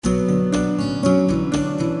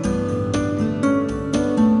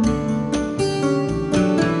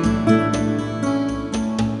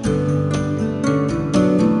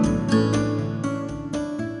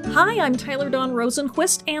I'm Tyler Dawn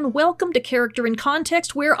Rosenquist, and welcome to Character in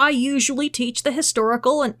Context, where I usually teach the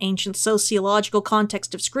historical and ancient sociological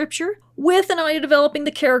context of Scripture, with an eye to developing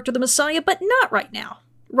the character of the Messiah, but not right now.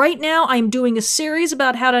 Right now, I'm doing a series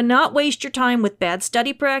about how to not waste your time with bad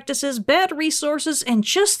study practices, bad resources, and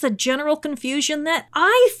just the general confusion that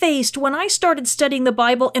I faced when I started studying the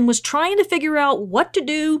Bible and was trying to figure out what to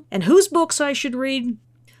do and whose books I should read.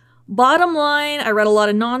 Bottom line, I read a lot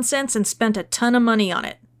of nonsense and spent a ton of money on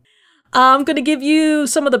it. I'm going to give you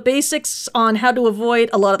some of the basics on how to avoid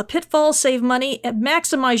a lot of the pitfalls, save money,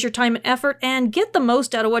 maximize your time and effort, and get the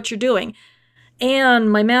most out of what you're doing.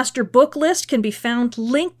 And my master book list can be found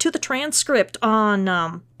linked to the transcript on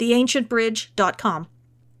theancientbridge.com.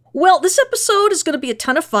 Well, this episode is going to be a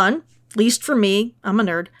ton of fun, at least for me. I'm a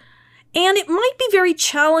nerd. And it might be very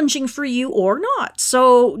challenging for you or not,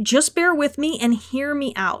 so just bear with me and hear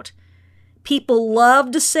me out. People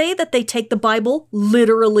love to say that they take the Bible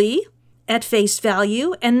literally, at face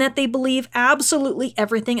value, and that they believe absolutely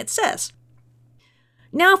everything it says.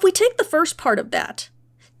 Now, if we take the first part of that,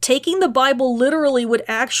 taking the Bible literally would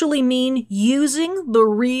actually mean using the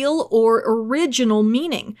real or original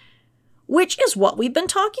meaning, which is what we've been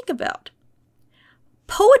talking about.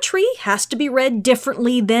 Poetry has to be read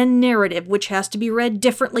differently than narrative, which has to be read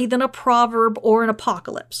differently than a proverb or an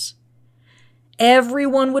apocalypse.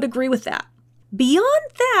 Everyone would agree with that.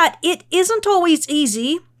 Beyond that, it isn't always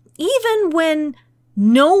easy, even when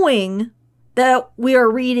knowing that we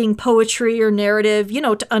are reading poetry or narrative,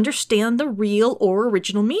 to understand the real or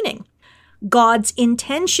original meaning. God's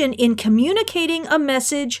intention in communicating a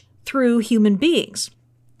message through human beings.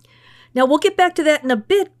 Now, we'll get back to that in a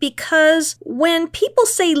bit, because when people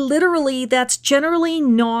say literally, that's generally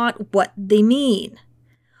not what they mean.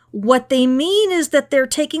 What they mean is that they're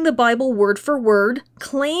taking the Bible word for word,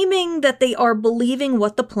 claiming that they are believing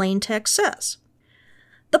what the plain text says.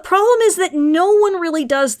 The problem is that no one really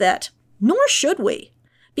does that, nor should we,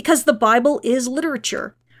 because the Bible is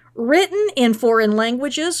literature, written in foreign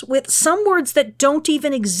languages with some words that don't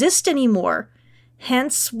even exist anymore.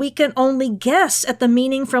 Hence, we can only guess at the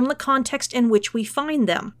meaning from the context in which we find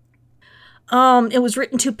them. It was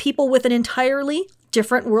written to people with an entirely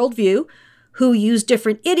different worldview, who used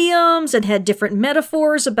different idioms and had different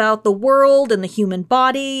metaphors about the world and the human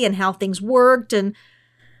body and how things worked, and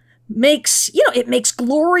it makes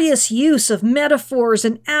glorious use of metaphors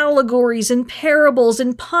and allegories and parables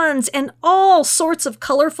and puns and all sorts of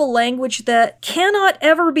colorful language that cannot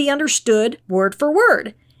ever be understood word for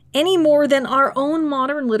word, any more than our own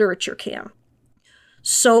modern literature can.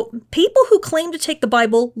 So people who claim to take the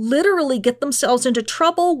Bible literally get themselves into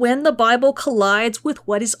trouble when the Bible collides with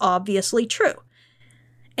what is obviously true.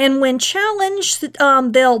 And when challenged,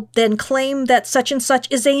 they'll then claim that such and such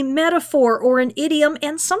is a metaphor or an idiom,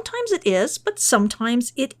 and sometimes it is, but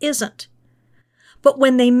sometimes it isn't. But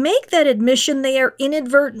when they make that admission, they are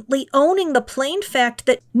inadvertently owning the plain fact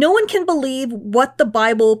that no one can believe what the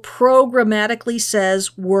Bible programmatically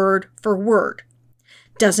says word for word.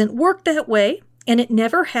 Doesn't work that way. And it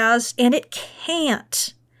never has, and it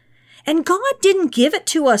can't. And God didn't give it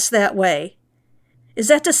to us that way. Is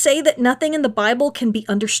that to say that nothing in the Bible can be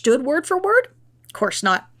understood word for word? Of course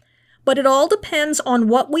not. But it all depends on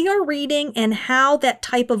what we are reading and how that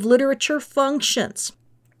type of literature functions.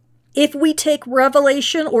 If we take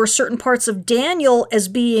Revelation or certain parts of Daniel as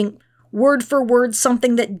being word for word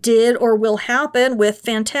something that did or will happen, with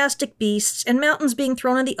fantastic beasts and mountains being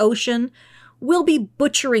thrown in the ocean, we'll be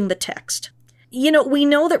butchering the text. We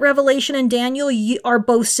know that Revelation and Daniel are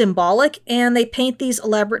both symbolic, and they paint these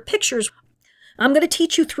elaborate pictures. I'm going to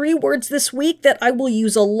teach you 3 words this week that I will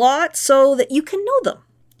use a lot so that you can know them.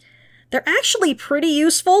 They're actually pretty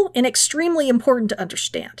useful and extremely important to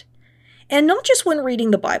understand. And not just when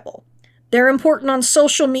reading the Bible. They're important on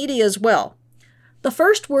social media as well. The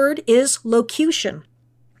first word is locution,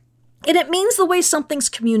 and it means the way something's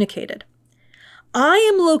communicated. I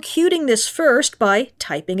am locuting this first by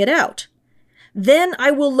typing it out. Then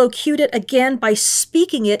I will locute it again by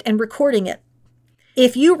speaking it and recording it.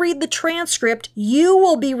 If you read the transcript, you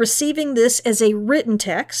will be receiving this as a written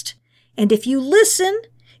text, and if you listen,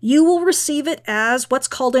 you will receive it as what's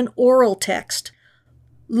called an oral text.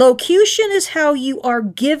 Locution is how you are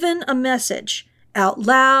given a message, out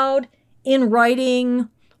loud, in writing,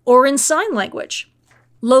 or in sign language.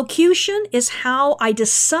 Locution is how I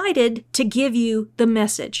decided to give you the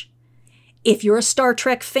message. If you're a Star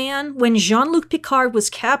Trek fan, when Jean-Luc Picard was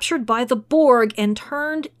captured by the Borg and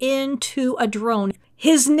turned into a drone,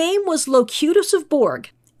 his name was Locutus of Borg.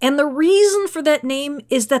 And the reason for that name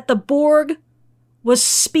is that the Borg was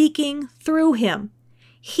speaking through him.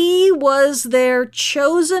 He was their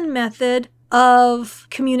chosen method of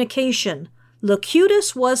communication.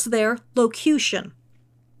 Locutus was their locution.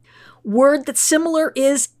 Word that's similar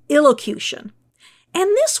is illocution. And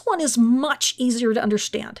this one is much easier to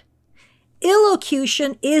understand.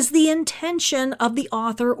 Illocution is the intention of the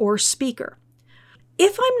author or speaker.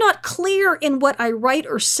 If I'm not clear in what I write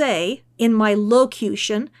or say in my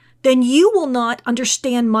locution, then you will not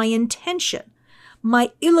understand my intention,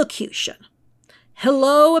 my illocution.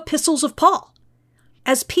 Hello, Epistles of Paul.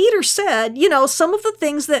 As Peter said, some of the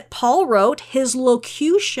things that Paul wrote, his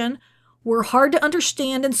locution, were hard to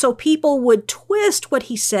understand, and so people would twist what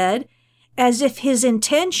he said as if his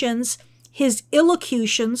intentions, his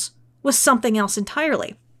illocutions, was something else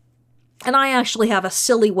entirely. And I actually have a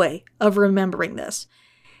silly way of remembering this.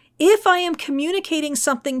 If I am communicating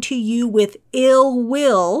something to you with ill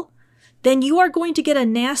will, then you are going to get a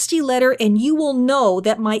nasty letter and you will know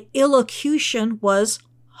that my illocution was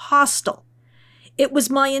hostile. It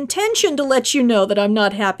was my intention to let you know that I'm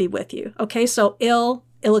not happy with you. Okay, so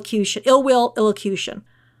illocution, ill will, illocution.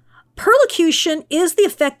 Perlocution is the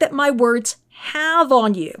effect that my words have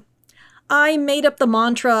on you. I made up the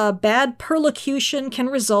mantra, bad perlocution can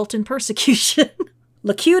result in persecution.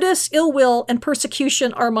 Locutus, ill will, and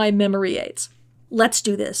persecution are my memory aids. Let's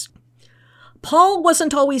do this. Paul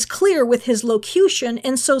wasn't always clear with his locution,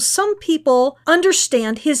 and so some people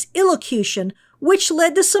understand his illocution, which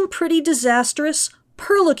led to some pretty disastrous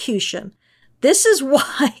perlocution. This is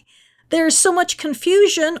why there's so much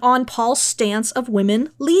confusion on Paul's stance of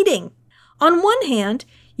women leading. On one hand,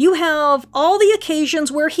 you have all the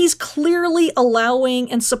occasions where he's clearly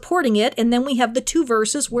allowing and supporting it, and then we have the 2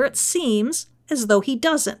 verses where it seems as though he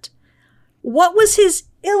doesn't. What was his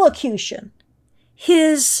illocution?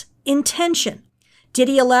 His intention? Did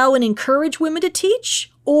he allow and encourage women to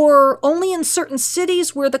teach, or only in certain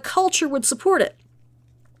cities where the culture would support it?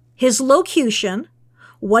 His locution,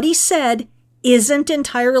 what he said, isn't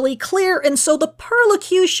entirely clear, and so the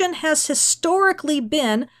perlocution has historically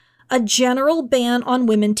been a general ban on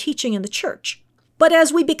women teaching in the church. But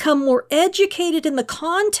as we become more educated in the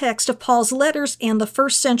context of Paul's letters and the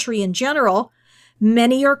first century in general,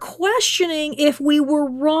 many are questioning if we were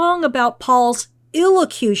wrong about Paul's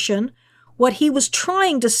illocution, what he was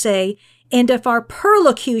trying to say, and if our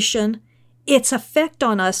perlocution, its effect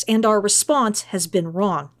on us and our response has been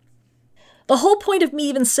wrong. The whole point of me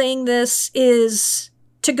even saying this is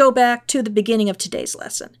to go back to the beginning of today's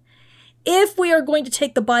lesson. If we are going to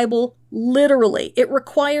take the Bible literally, it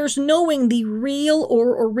requires knowing the real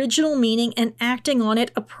or original meaning and acting on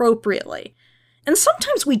it appropriately. And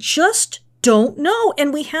sometimes we just don't know,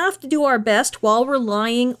 and we have to do our best while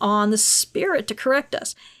relying on the Spirit to correct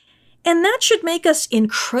us. And that should make us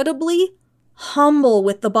incredibly humble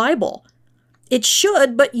with the Bible. It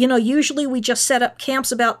should, but usually we just set up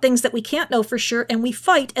camps about things that we can't know for sure, and we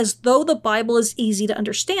fight as though the Bible is easy to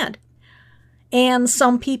understand. And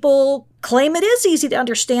some people claim it is easy to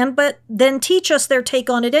understand, but then teach us their take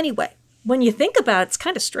on it anyway. When you think about it, it's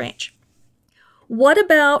kind of strange. What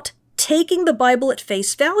about taking the Bible at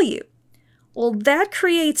face value? Well, that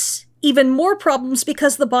creates even more problems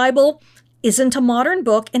because the Bible isn't a modern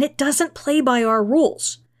book and it doesn't play by our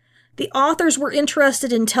rules. The authors were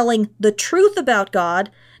interested in telling the truth about God,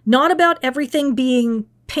 not about everything being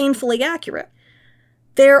painfully accurate.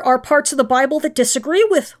 There are parts of the Bible that disagree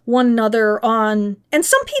with one another on, and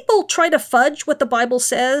some people try to fudge what the Bible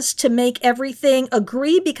says to make everything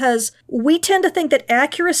agree because we tend to think that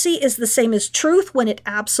accuracy is the same as truth when it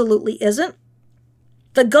absolutely isn't.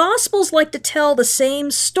 The Gospels like to tell the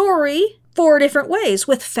same story 4 different ways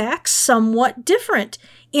with facts somewhat different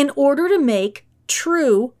in order to make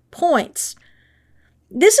true points.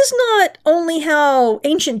 This is not only how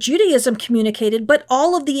ancient Judaism communicated, but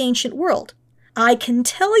all of the ancient world. I can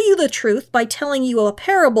tell you the truth by telling you a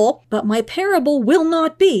parable, but my parable will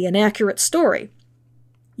not be an accurate story.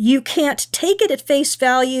 You can't take it at face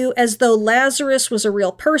value as though Lazarus was a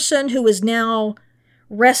real person who is now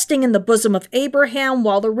resting in the bosom of Abraham,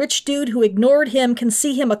 while the rich dude who ignored him can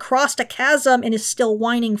see him across a chasm and is still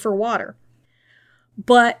whining for water.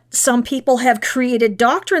 But some people have created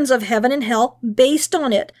doctrines of heaven and hell based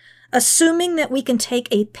on it, assuming that we can take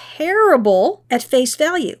a parable at face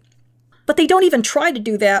value. But they don't even try to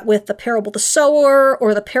do that with the parable of the sower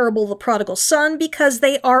or the parable of the prodigal son because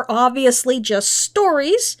they are obviously just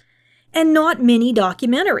stories and not mini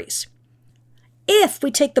documentaries. If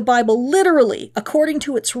we take the Bible literally, according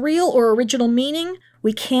to its real or original meaning,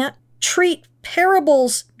 we can't treat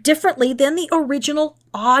parables differently than the original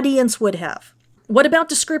audience would have. What about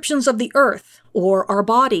descriptions of the earth or our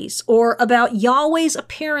bodies or about Yahweh's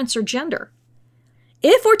appearance or gender?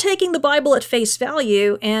 If we're taking the Bible at face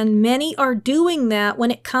value, and many are doing that when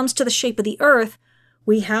it comes to the shape of the earth,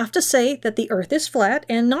 we have to say that the earth is flat,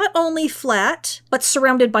 and not only flat, but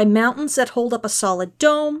surrounded by mountains that hold up a solid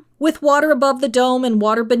dome, with water above the dome and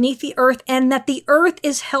water beneath the earth, and that the earth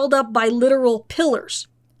is held up by literal pillars.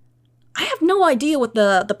 I have no idea what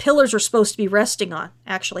the pillars are supposed to be resting on,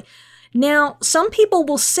 actually. Now, some people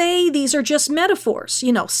will say these are just metaphors,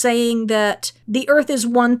 saying that the earth is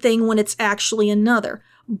one thing when it's actually another.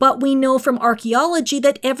 But we know from archaeology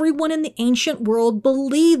that everyone in the ancient world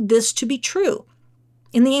believed this to be true.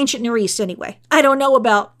 In the ancient Near East, anyway. I don't know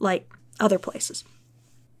about, other places.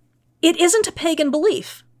 It isn't a pagan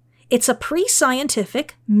belief. It's a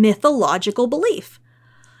pre-scientific, mythological belief.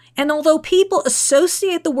 And although people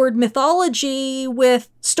associate the word mythology with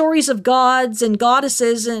stories of gods and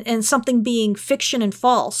goddesses and something being fiction and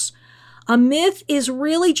false, a myth is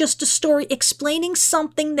really just a story explaining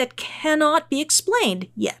something that cannot be explained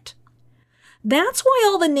yet. That's why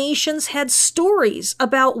all the nations had stories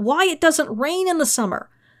about why it doesn't rain in the summer.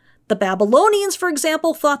 The Babylonians, for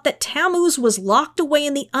example, thought that Tammuz was locked away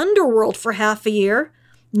in the underworld for half a year,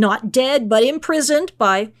 not dead but imprisoned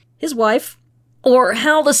by his wife, or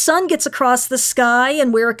how the sun gets across the sky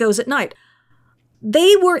and where it goes at night.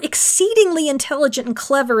 They were exceedingly intelligent and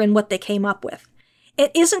clever in what they came up with.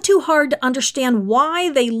 It isn't too hard to understand why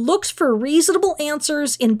they looked for reasonable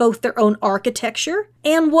answers in both their own architecture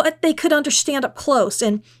and what they could understand up close,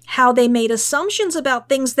 and how they made assumptions about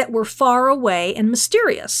things that were far away and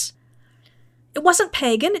mysterious. It wasn't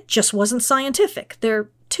pagan, it just wasn't scientific. They're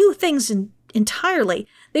two things entirely.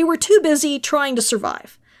 They were too busy trying to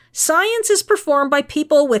survive. Science is performed by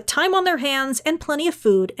people with time on their hands and plenty of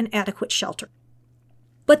food and adequate shelter.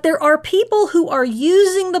 But there are people who are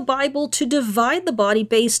using the Bible to divide the body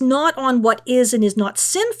based not on what is and is not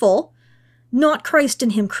sinful, not Christ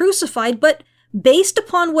and Him crucified, but based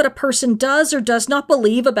upon what a person does or does not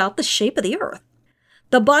believe about the shape of the earth.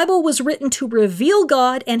 The Bible was written to reveal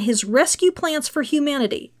God and His rescue plans for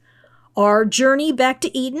humanity, our journey back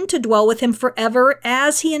to Eden to dwell with Him forever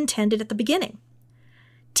as He intended at the beginning.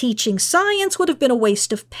 Teaching science would have been a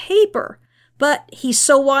waste of paper, but He's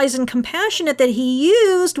so wise and compassionate that He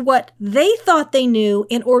used what they thought they knew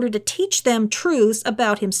in order to teach them truths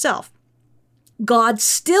about Himself. God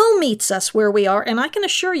still meets us where we are, and I can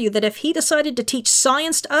assure you that if He decided to teach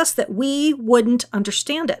science to us, that we wouldn't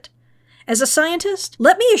understand it. As a scientist,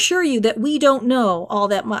 let me assure you that we don't know all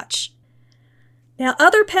that much. Now,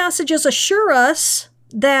 other passages assure us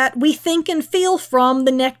that we think and feel from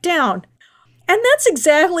the neck down. And that's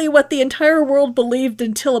exactly what the entire world believed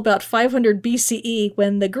until about 500 BCE,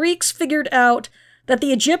 when the Greeks figured out that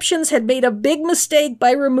the Egyptians had made a big mistake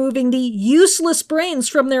by removing the useless brains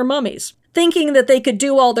from their mummies, thinking that they could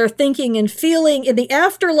do all their thinking and feeling in the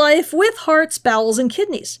afterlife with hearts, bowels, and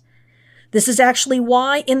kidneys. This is actually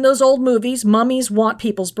why in those old movies, mummies want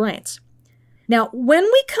people's brains. Now, when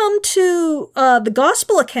we come to the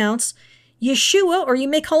gospel accounts, Yeshua, or you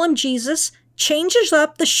may call him Jesus, changes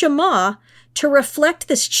up the Shema to reflect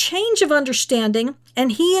this change of understanding,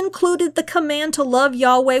 and He included the command to love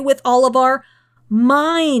Yahweh with all of our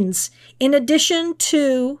minds, in addition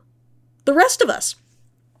to the rest of us.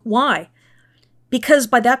 Why? Because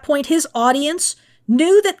by that point, His audience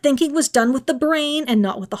knew that thinking was done with the brain and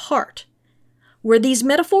not with the heart. Were these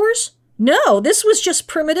metaphors? No, this was just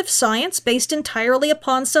primitive science based entirely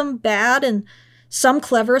upon some bad and some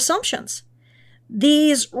clever assumptions.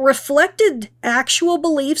 These reflected actual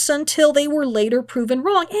beliefs until they were later proven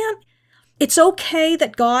wrong, and it's okay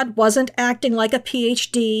that God wasn't acting like a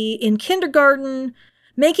PhD in kindergarten,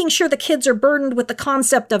 making sure the kids are burdened with the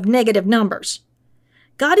concept of negative numbers.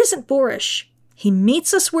 God isn't boorish. He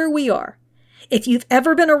meets us where we are. If you've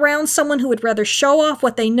ever been around someone who would rather show off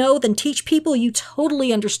what they know than teach people, you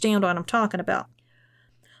totally understand what I'm talking about.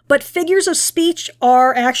 But figures of speech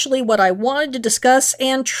are actually what I wanted to discuss,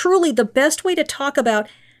 and truly the best way to talk about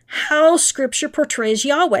how Scripture portrays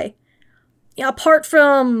Yahweh. Apart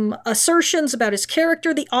from assertions about His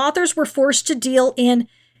character, the authors were forced to deal in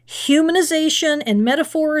humanization and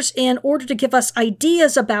metaphors in order to give us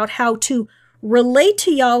ideas about how to relate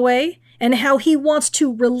to Yahweh and how He wants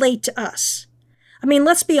to relate to us. I mean,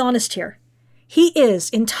 let's be honest here. He is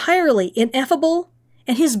entirely ineffable,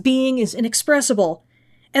 and His being is inexpressible.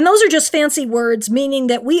 And those are just fancy words, meaning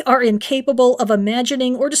that we are incapable of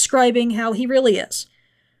imagining or describing how He really is.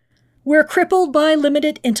 We're crippled by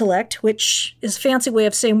limited intellect, which is a fancy way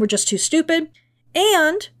of saying we're just too stupid,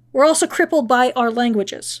 and we're also crippled by our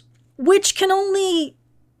languages, which can only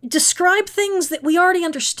describe things that we already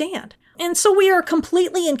understand. And so we are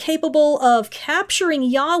completely incapable of capturing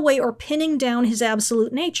Yahweh or pinning down His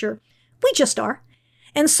absolute nature. We just are.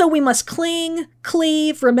 And so we must cling,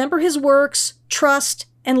 cleave, remember his works, trust,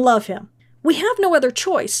 and love him. We have no other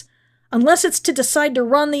choice, unless it's to decide to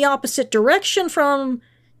run the opposite direction from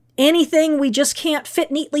anything we just can't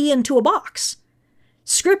fit neatly into a box.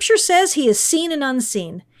 Scripture says he is seen and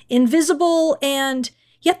unseen, invisible, and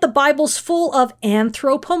yet the Bible's full of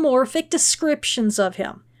anthropomorphic descriptions of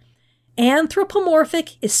him.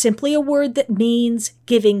 Anthropomorphic is simply a word that means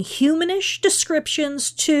giving humanish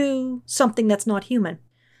descriptions to something that's not human.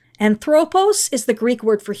 Anthropos is the Greek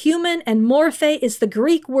word for human, and morphe is the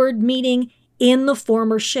Greek word meaning in the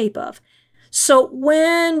form or shape of. So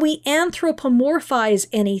when we anthropomorphize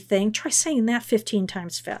anything, try saying that 15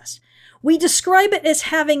 times fast. We describe it as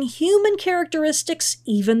having human characteristics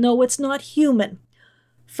even though it's not human.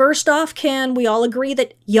 First off, can we all agree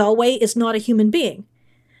that Yahweh is not a human being?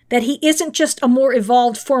 That he isn't just a more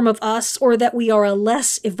evolved form of us, or that we are a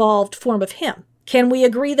less evolved form of him? Can we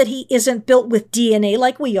agree that he isn't built with DNA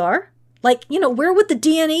like we are? Like, where would the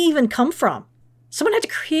DNA even come from? Someone had to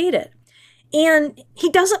create it. And he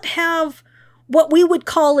doesn't have what we would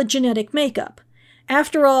call a genetic makeup.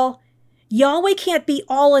 After all, Yahweh can't be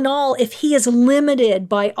all in all if he is limited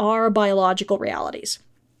by our biological realities.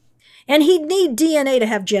 And he'd need DNA to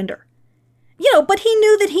have gender. But he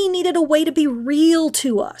knew that he needed a way to be real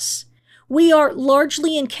to us. We are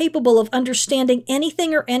largely incapable of understanding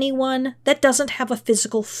anything or anyone that doesn't have a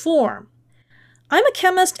physical form. I'm a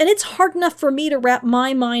chemist, and it's hard enough for me to wrap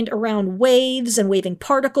my mind around waves and waving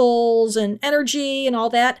particles and energy and all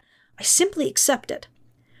that. I simply accept it.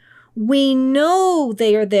 We know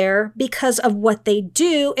they are there because of what they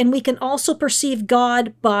do, and we can also perceive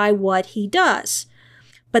God by what he does.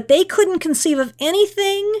 But they couldn't conceive of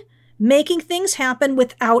anything making things happen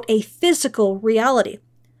without a physical reality.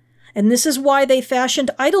 And this is why they fashioned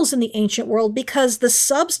idols in the ancient world, because the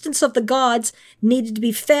substance of the gods needed to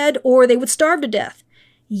be fed or they would starve to death.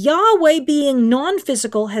 Yahweh, being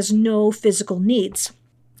non-physical, has no physical needs.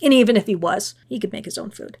 And even if he was, he could make his own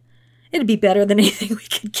food. It'd be better than anything we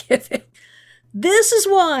could give him. This is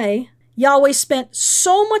why Yahweh spent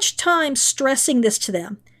so much time stressing this to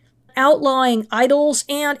them, outlawing idols,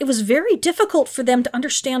 and it was very difficult for them to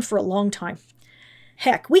understand for a long time.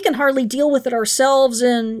 Heck, we can hardly deal with it ourselves,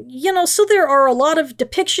 and, so there are a lot of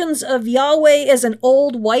depictions of Yahweh as an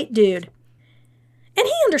old white dude. And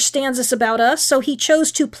he understands this about us, so he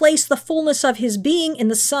chose to place the fullness of his being in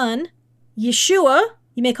the Son, Yeshua,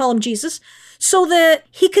 you may call him Jesus, so that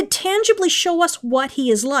he could tangibly show us what he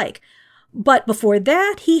is like. But before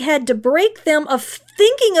that, he had to break them of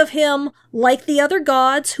thinking of him like the other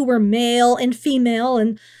gods who were male and female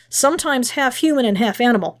and sometimes half human and half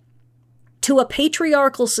animal. To a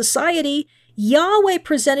patriarchal society, Yahweh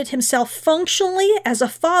presented himself functionally as a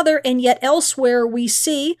father, and yet elsewhere we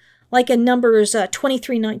see, like in Numbers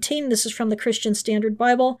 23:19, this is from the Christian Standard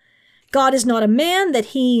Bible, God is not a man that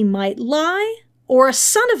he might lie, or a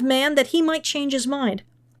son of man that he might change his mind.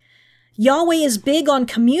 Yahweh is big on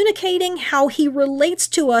communicating how he relates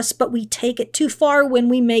to us, but we take it too far when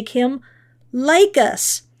we make him like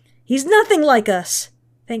us. He's nothing like us.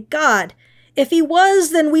 Thank God. If he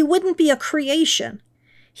was, then we wouldn't be a creation.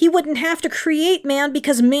 He wouldn't have to create man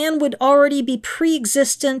because man would already be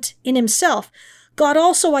pre-existent in himself. God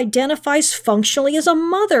also identifies functionally as a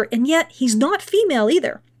mother, and yet he's not female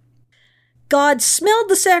either. God smelled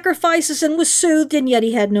the sacrifices and was soothed, and yet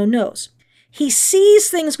he had no nose. He sees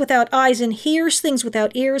things without eyes and hears things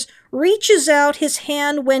without ears, reaches out his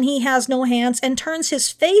hand when he has no hands, and turns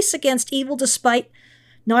his face against evil despite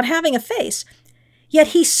not having a face. Yet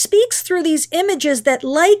he speaks through these images that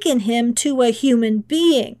liken him to a human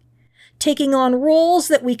being, taking on roles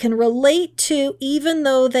that we can relate to, even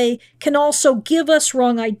though they can also give us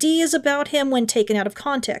wrong ideas about him when taken out of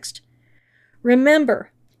context.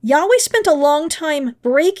 Remember, Yahweh spent a long time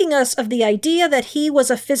breaking us of the idea that he was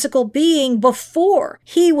a physical being before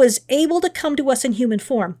he was able to come to us in human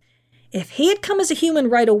form. If he had come as a human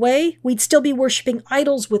right away, we'd still be worshiping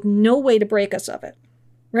idols with no way to break us of it.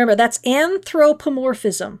 Remember, that's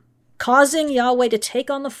anthropomorphism, causing Yahweh to take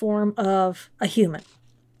on the form of a human.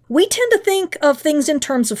 We tend to think of things in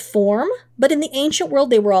terms of form, but in the ancient world,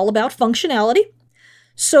 they were all about functionality.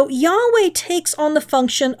 So Yahweh takes on the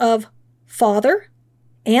function of father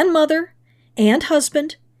and mother and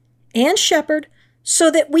husband and shepherd so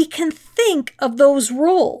that we can think of those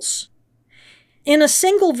roles. In a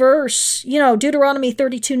single verse, Deuteronomy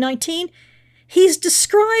 32:19, he's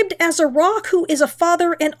described as a rock who is a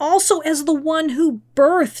father and also as the one who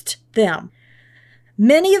birthed them.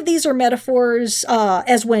 Many of these are metaphors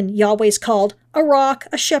as when Yahweh's called a rock,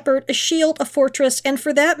 a shepherd, a shield, a fortress, and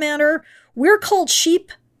for that matter, we're called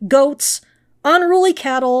sheep, goats, unruly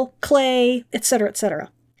cattle, clay, etc.,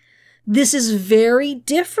 etc. This is very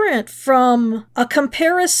different from a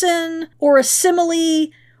comparison or a simile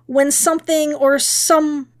when something or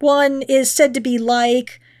someone is said to be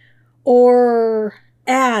like or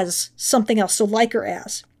as something else, so like or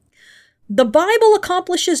as. The Bible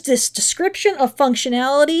accomplishes this description of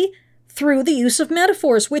functionality through the use of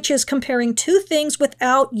metaphors, which is comparing two things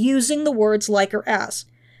without using the words like or as.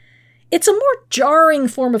 It's a more jarring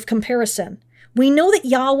form of comparison. We know that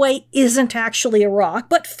Yahweh isn't actually a rock,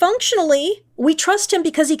 but functionally, we trust him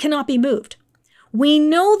because he cannot be moved. We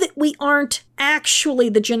know that we aren't actually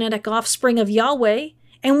the genetic offspring of Yahweh,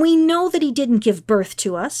 and we know that he didn't give birth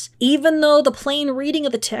to us, even though the plain reading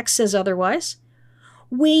of the text says otherwise.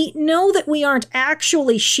 We know that we aren't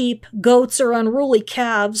actually sheep, goats, or unruly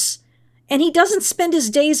calves, and he doesn't spend his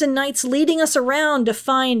days and nights leading us around to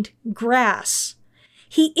find grass.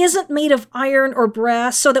 He isn't made of iron or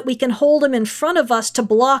brass so that we can hold him in front of us to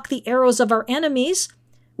block the arrows of our enemies,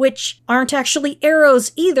 which aren't actually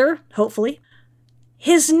arrows either, hopefully.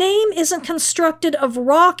 His name isn't constructed of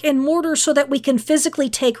rock and mortar so that we can physically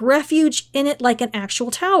take refuge in it like an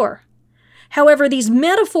actual tower. However, these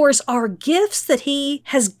metaphors are gifts that he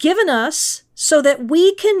has given us so that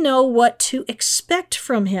we can know what to expect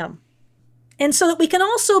from him, and so that we can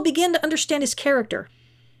also begin to understand his character.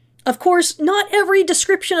 Of course, not every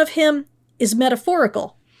description of him is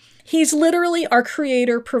metaphorical. He's literally our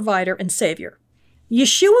creator, provider, and savior.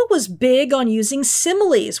 Yeshua was big on using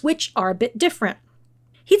similes, which are a bit different.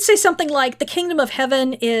 He'd say something like, the kingdom of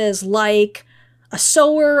heaven is like a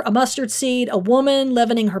sower, a mustard seed, a woman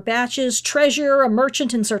leavening her batches, treasure, a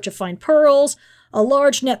merchant in search of fine pearls, a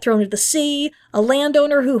large net thrown into the sea, a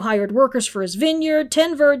landowner who hired workers for his vineyard,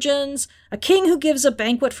 10 virgins, a king who gives a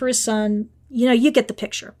banquet for his son. You get the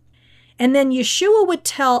picture. And then Yeshua would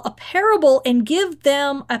tell a parable and give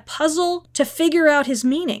them a puzzle to figure out his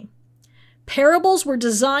meaning. Parables were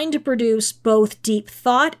designed to produce both deep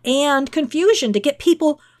thought and confusion, to get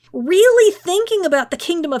people really thinking about the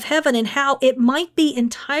kingdom of heaven and how it might be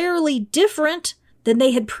entirely different than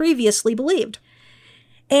they had previously believed.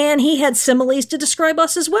 And he had similes to describe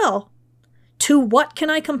us as well. To what can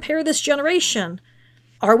I compare this generation?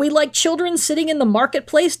 Are we like children sitting in the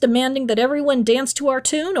marketplace demanding that everyone dance to our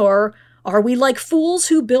tune? Or are we like fools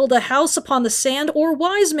who build a house upon the sand, or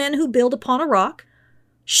wise men who build upon a rock?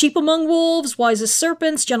 Sheep among wolves, wise as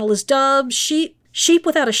serpents, gentle as doves, sheep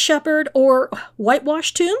without a shepherd, or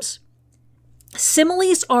whitewashed tombs?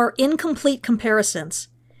 Similes are incomplete comparisons.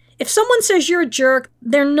 If someone says you're a jerk,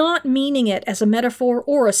 they're not meaning it as a metaphor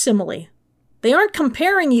or a simile. They aren't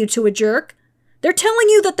comparing you to a jerk. They're telling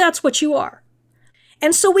you that that's what you are.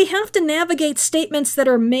 And so we have to navigate statements that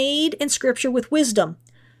are made in Scripture with wisdom.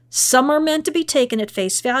 Some are meant to be taken at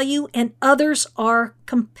face value, and others are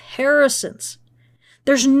comparisons.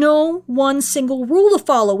 There's no one single rule to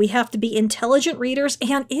follow. We have to be intelligent readers,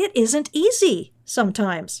 and it isn't easy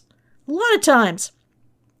sometimes. A lot of times.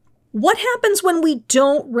 What happens when we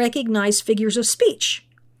don't recognize figures of speech?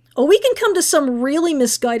 Oh, we can come to some really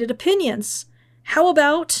misguided opinions. How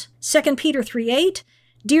about 2 Peter 3:8?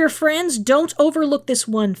 Dear friends, don't overlook this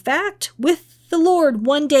one fact. With the Lord,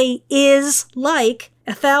 one day is like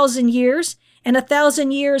 1,000 years, and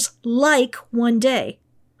 1,000 years like one day.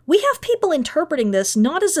 We have people interpreting this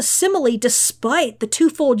not as a simile despite the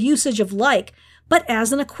twofold usage of like, but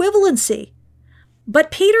as an equivalency.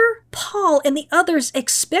 But Peter, Paul, and the others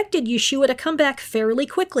expected Yeshua to come back fairly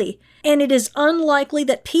quickly, and it is unlikely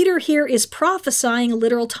that Peter here is prophesying a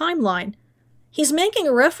literal timeline. He's making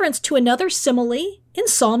a reference to another simile in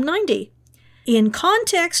Psalm 90. In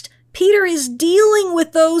context, Peter is dealing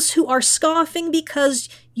with those who are scoffing because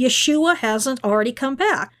Yeshua hasn't already come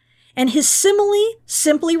back. And his simile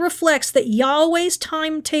simply reflects that Yahweh's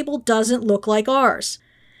timetable doesn't look like ours.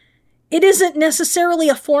 It isn't necessarily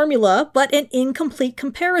a formula, but an incomplete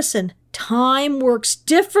comparison. Time works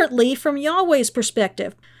differently from Yahweh's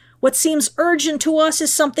perspective. What seems urgent to us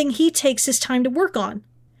is something he takes his time to work on.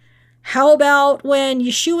 How about when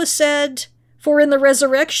Yeshua said, "For in the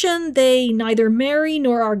resurrection they neither marry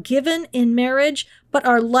nor are given in marriage, but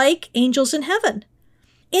are like angels in heaven"?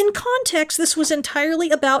 In context, this was entirely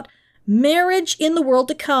about marriage in the world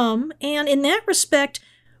to come, and in that respect,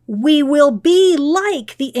 we will be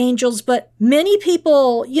like the angels, but many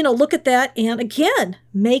people, look at that and again,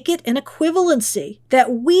 make it an equivalency,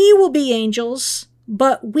 that we will be angels,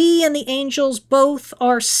 but we and the angels both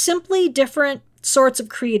are simply different sorts of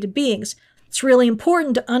created beings. It's really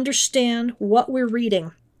important to understand what we're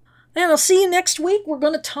reading. And I'll see you next week. We're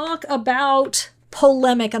going to talk about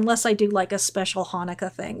polemic, unless I do like a special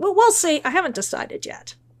Hanukkah thing. Well, we'll see. I haven't decided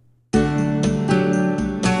yet.